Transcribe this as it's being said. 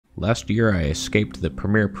Last year I escaped the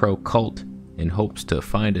Premiere Pro cult in hopes to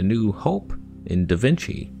find a new hope in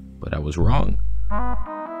Davinci, but I was wrong.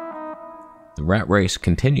 The rat race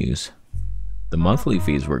continues. The monthly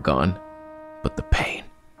fees were gone, but the pain,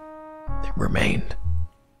 it remained.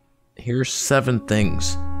 Here's 7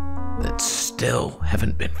 things that still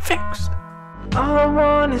haven't been fixed. All I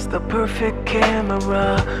want is the perfect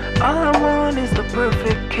camera. All I want is the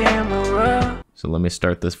perfect camera. So let me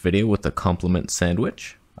start this video with a compliment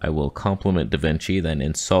sandwich. I will compliment Davinci, then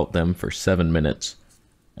insult them for 7 minutes,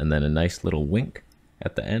 and then a nice little wink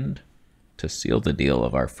at the end to seal the deal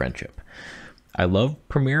of our friendship. I love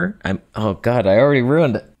Premiere. Oh god, I already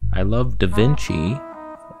ruined it. I love Davinci,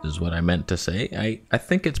 is what I meant to say. I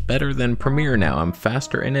think it's better than Premiere now. I'm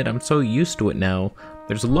faster in it. I'm so used to it now.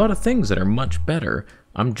 There's a lot of things that are much better.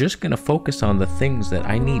 I'm just gonna focus on the things that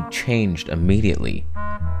I need changed immediately.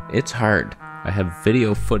 It's hard. I have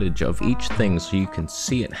video footage of each thing so you can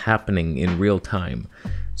see it happening in real time.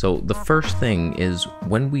 So the first thing is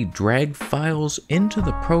when we drag files into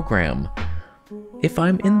the program, if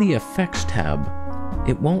I'm in the effects tab,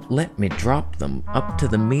 it won't let me drop them up to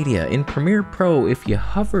the media. In Premiere Pro, if you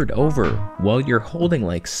hovered over while you're holding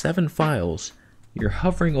like 7 files, you're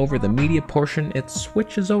hovering over the media portion, it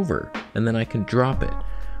switches over and then I can drop it.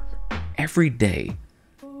 Every day,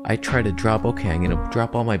 I try to drop, okay, I'm gonna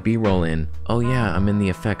drop all my B-roll in. Oh yeah, I'm in the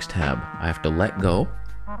effects tab. I have to let go,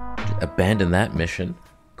 abandon that mission,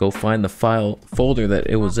 go find the file folder that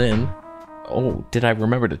it was in. Oh, did I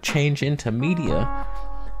remember to change into media?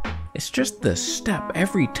 It's just the step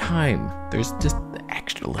every time. There's just the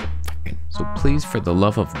extra little fucking... So please, for the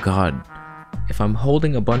love of God, if I'm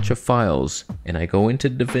holding a bunch of files and I go into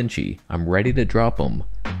Davinci, I'm ready to drop them,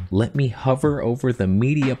 let me hover over the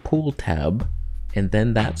media pool tab and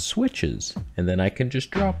then that switches, and then I can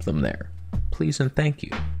just drop them there. Please and thank you.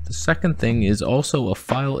 The second thing is also a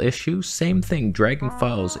file issue. Same thing, dragging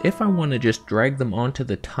files. If I want to just drag them onto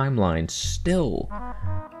the timeline, still,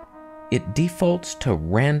 it defaults to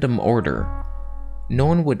random order. No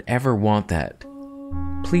one would ever want that.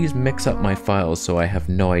 Please mix up my files so I have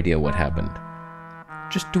no idea what happened.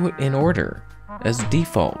 Just do it in order, as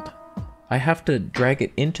default. I have to drag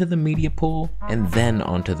it into the media pool and then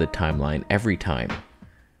onto the timeline every time.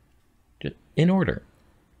 Just in order.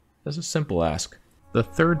 That's a simple ask. The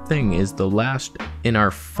third thing is the last in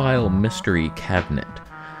our file mystery cabinet.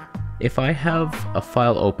 If I have a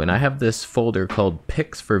file open, I have this folder called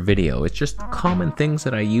Pics for Video. It's just common things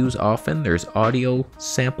that I use often. There's audio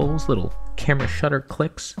samples, little camera shutter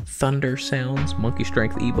clicks, thunder sounds, monkey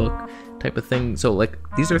strength ebook type of thing. So like,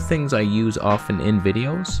 these are things I use often in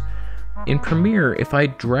videos. In Premiere, if I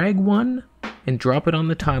drag one and drop it on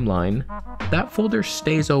the timeline, that folder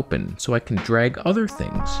stays open so I can drag other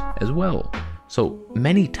things as well. So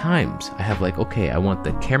many times I have like, okay, I want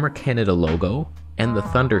the Camera Canada logo and the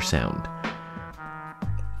thunder sound.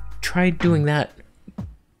 Try doing that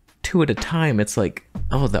 2 at a time. It's like,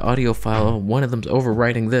 oh, the audio file, one of them's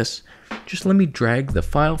overwriting this. Just let me drag the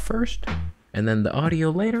file first and then the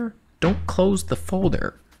audio later. Don't close the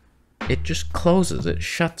folder. It just closes, it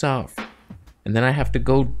shuts off. And then I have to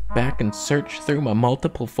go back and search through my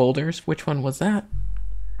multiple folders. Which one was that?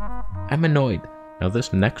 I'm annoyed. Now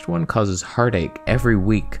this next one causes heartache every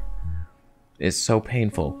week. It's so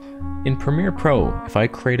painful. In Premiere Pro, if I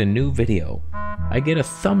create a new video, I get a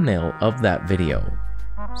thumbnail of that video.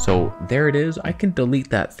 So there it is, I can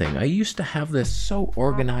delete that thing. I used to have this so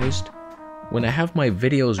organized. When I have my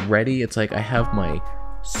videos ready, it's like I have my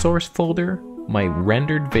source folder, my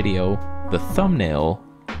rendered video, the thumbnail,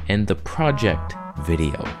 and the project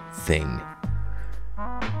video thing.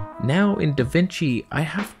 Now in Davinci, I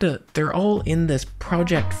have to, they're all in this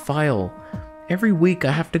project file. Every week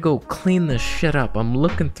I have to go clean this shit up. I'm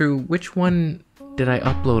looking through which one did I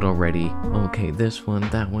upload already. Okay, this one,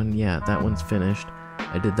 that one, yeah, that one's finished.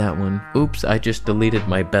 I did that one. Oops, I just deleted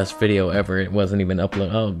my best video ever. It wasn't even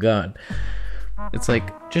uploaded. Oh god. It's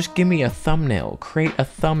like, just give me a thumbnail, create a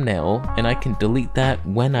thumbnail, and I can delete that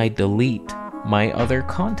when I delete my other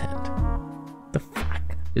content. The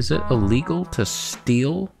fuck? Is it illegal to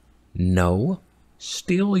steal? No.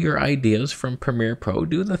 Steal your ideas from Premiere Pro,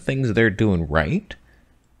 do the things they're doing right,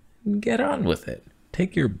 and get on with it.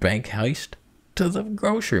 Take your bank heist to the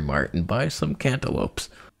grocery mart and buy some cantaloupes.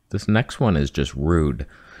 This next one is just rude.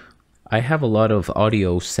 I have a lot of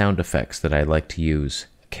audio sound effects that I like to use.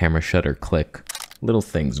 Camera shutter click, little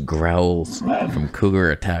things, growls from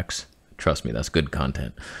cougar attacks. Trust me, that's good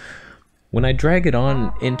content. When I drag it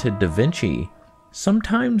on into Davinci,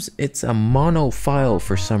 sometimes it's a mono file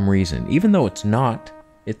for some reason, even though it's not.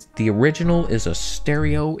 It's the original is a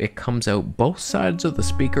stereo. It comes out both sides of the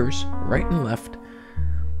speakers, right and left.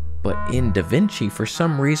 But in Davinci, for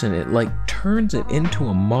some reason, it like turns it into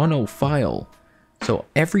a mono file. So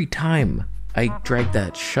every time I drag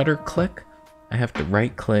that shutter click, I have to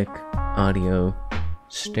right click, audio,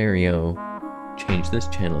 stereo, change this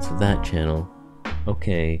channel to that channel.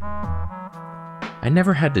 Okay. I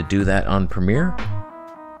never had to do that on Premiere.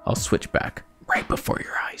 I'll switch back right before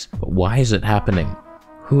your eyes. But why is it happening?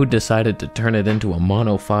 Who decided to turn it into a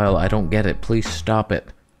mono file? I don't get it. Please stop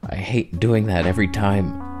it. I hate doing that every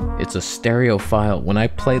time. It's a stereo file. When I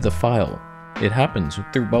play the file, it happens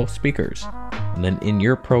through both speakers. And then in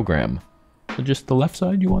your program, just the left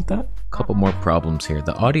side, you want that? Couple more problems here.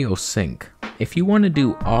 The audio sync. If you want to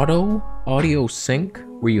do audio sync,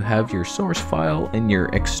 where you have your source file and your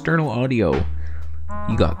external audio,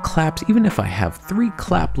 you got claps. Even if I have 3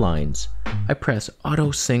 clap lines, I press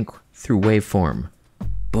auto sync through waveform.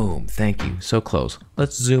 Boom, thank you, so close.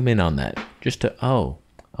 Let's zoom in on that, just to, oh,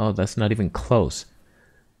 that's not even close.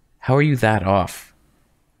 How are you that off?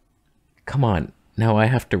 Come on, now I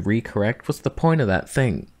have to recorrect? What's the point of that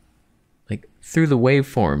thing? Like, through the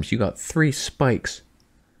waveforms, you got 3 spikes.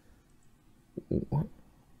 What?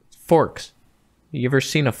 Forks. You ever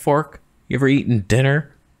seen a fork? You ever eaten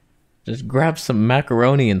dinner? Just grab some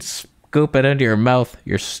macaroni and scoop it into your mouth,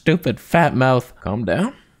 your stupid fat mouth. Calm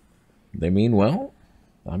down. They mean well.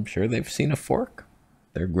 I'm sure they've seen a fork.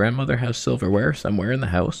 Their grandmother has silverware somewhere in the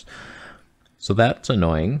house. So that's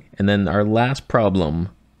annoying. And then our last problem,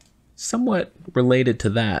 somewhat related to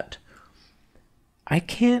that. I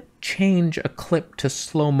can't change a clip to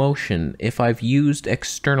slow motion if I've used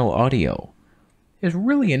external audio. It's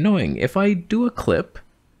really annoying. If I do a clip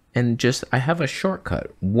and I have a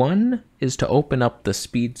shortcut. One is to open up the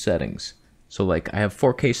speed settings. So like I have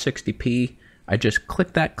 4K 60p. I just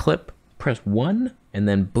click that clip, press 1, and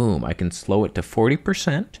then boom, I can slow it to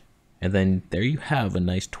 40%. And then there you have a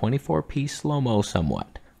nice 24p slow-mo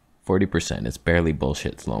somewhat. 40%, it's barely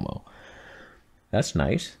bullshit slow-mo. That's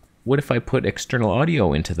nice. What if I put external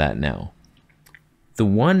audio into that now? The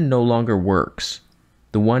one no longer works.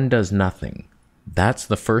 The one does nothing. That's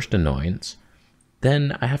the first annoyance.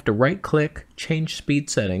 Then I have to right-click, change speed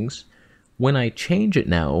settings. When I change it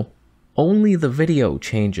now, only the video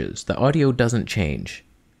changes. The audio doesn't change.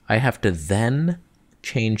 I have to then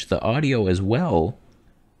change the audio as well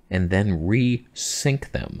and then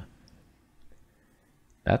re-sync them.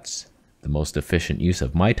 That's the most efficient use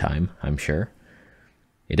of my time, I'm sure.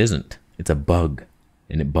 It isn't. It's a bug,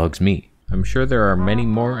 and it bugs me. I'm sure there are many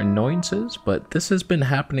more annoyances, but this has been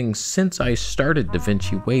happening since I started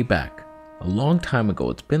Davinci way back. A long time ago.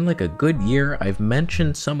 It's been like a good year. I've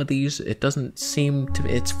mentioned some of these. It doesn't seem to,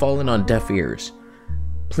 it's fallen on deaf ears.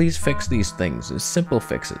 Please fix these things. It's simple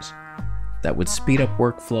fixes. That would speed up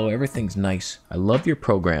workflow. Everything's nice. I love your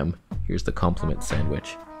program. Here's the compliment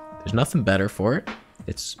sandwich. There's nothing better for it.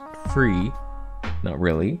 It's free. Not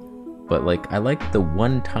really. But like, I like the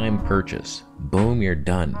one-time purchase. Boom, you're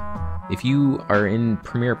done. If you are in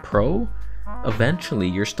Premiere Pro, eventually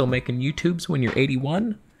you're still making YouTubes when you're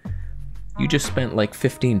 81. You just spent like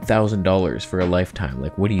 $15,000 for a lifetime.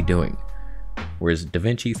 Like, what are you doing? Whereas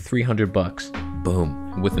Davinci, 300 bucks.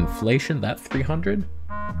 Boom. With inflation, that 300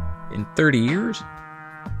 in 30 years,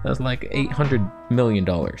 that's like $800 million.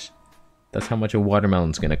 That's how much a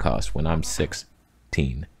watermelon's gonna cost when I'm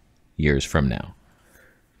 16 years from now.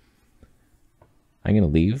 I'm gonna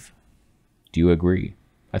leave. Do you agree?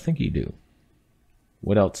 I think you do.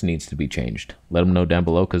 What else needs to be changed? Let them know down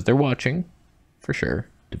below, because they're watching, for sure.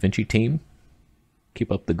 Davinci team, keep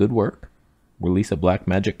up the good work. Release a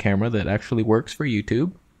Blackmagic camera that actually works for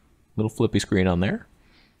YouTube. Little flippy screen on there.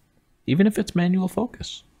 Even if it's manual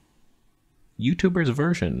focus. YouTuber's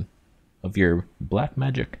version of your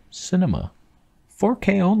Blackmagic Cinema.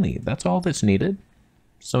 4K only, that's all that's needed.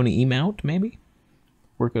 Sony E-mount, maybe?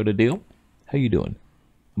 Work out a deal. How you doing?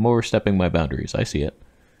 I'm overstepping my boundaries, I see it.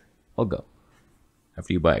 I'll go.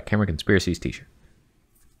 After you buy a Camera Conspiracies t-shirt.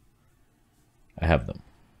 I have them.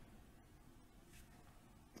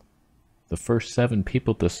 The first 7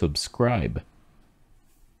 people to subscribe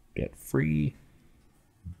get free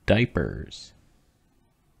diapers.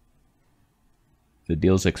 The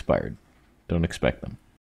deal's expired. Don't expect them.